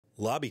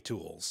Lobby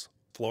Tools,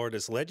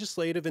 Florida's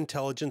legislative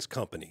intelligence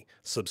company.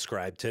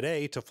 Subscribe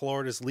today to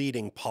Florida's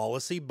leading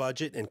policy,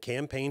 budget, and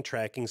campaign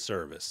tracking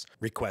service.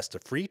 Request a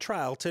free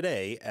trial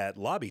today at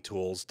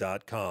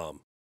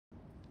lobbytools.com.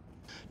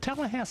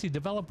 Tallahassee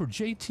developer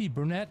J.T.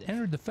 Burnett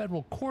entered the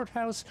federal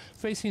courthouse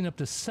facing up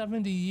to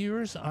 70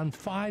 years on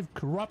 5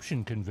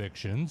 corruption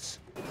convictions.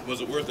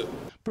 Was it worth it?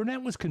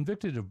 Burnett was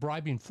convicted of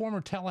bribing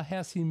former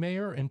Tallahassee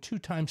mayor and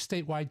 2-time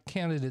statewide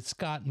candidate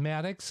Scott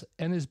Maddox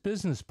and his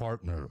business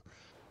partner.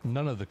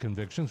 None of the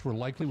convictions were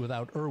likely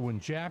without Irwin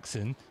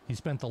Jackson. He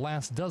spent the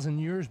last dozen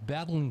years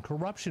battling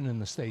corruption in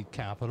the state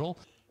capitol.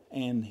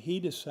 And he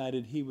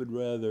decided he would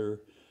rather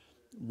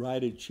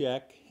write a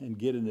check and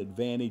get an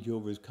advantage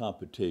over his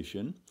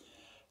competition.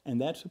 And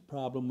that's a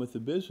problem with the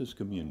business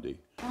community.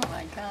 Oh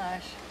my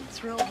gosh,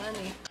 it's real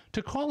money.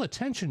 To call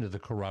attention to the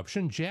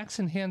corruption,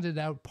 Jackson handed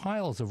out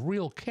piles of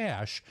real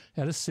cash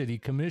at a city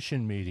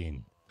commission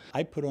meeting.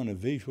 I put on a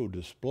visual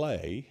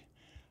display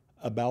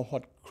about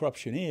what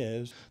corruption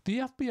is. The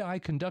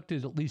FBI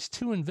conducted at least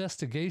 2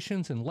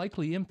 investigations and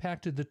likely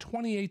impacted the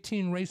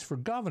 2018 race for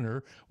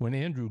governor when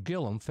Andrew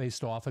Gillum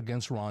faced off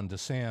against Ron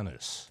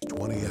DeSantis.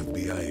 20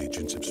 FBI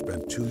agents have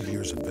spent 2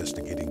 years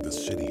investigating the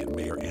city and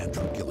Mayor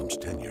Andrew Gillum's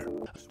tenure.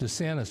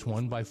 DeSantis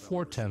won by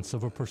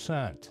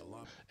 0.4%.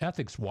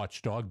 Ethics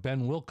watchdog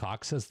Ben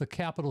Wilcox says the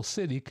capital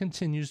city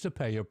continues to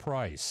pay a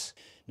price.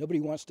 Nobody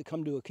wants to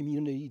come to a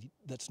community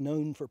that's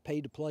known for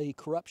pay-to-play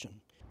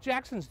corruption.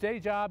 Jackson's day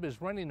job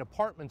is renting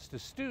apartments to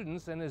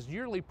students, and his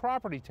yearly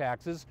property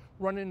taxes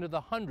run into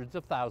the hundreds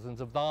of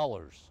thousands of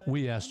dollars.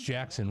 We asked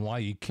Jackson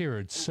why he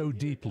cared so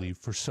deeply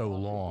for so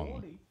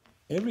long.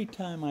 Every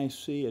time I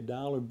see a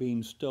dollar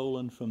being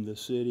stolen from the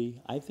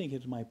city, I think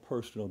it's my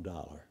personal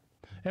dollar.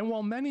 And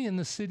while many in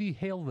the city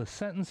hail the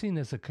sentencing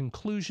as a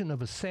conclusion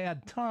of a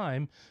sad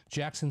time,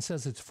 Jackson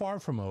says it's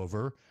far from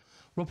over.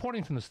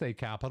 Reporting from the state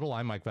capitol,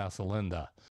 I'm Mike Vasalinda.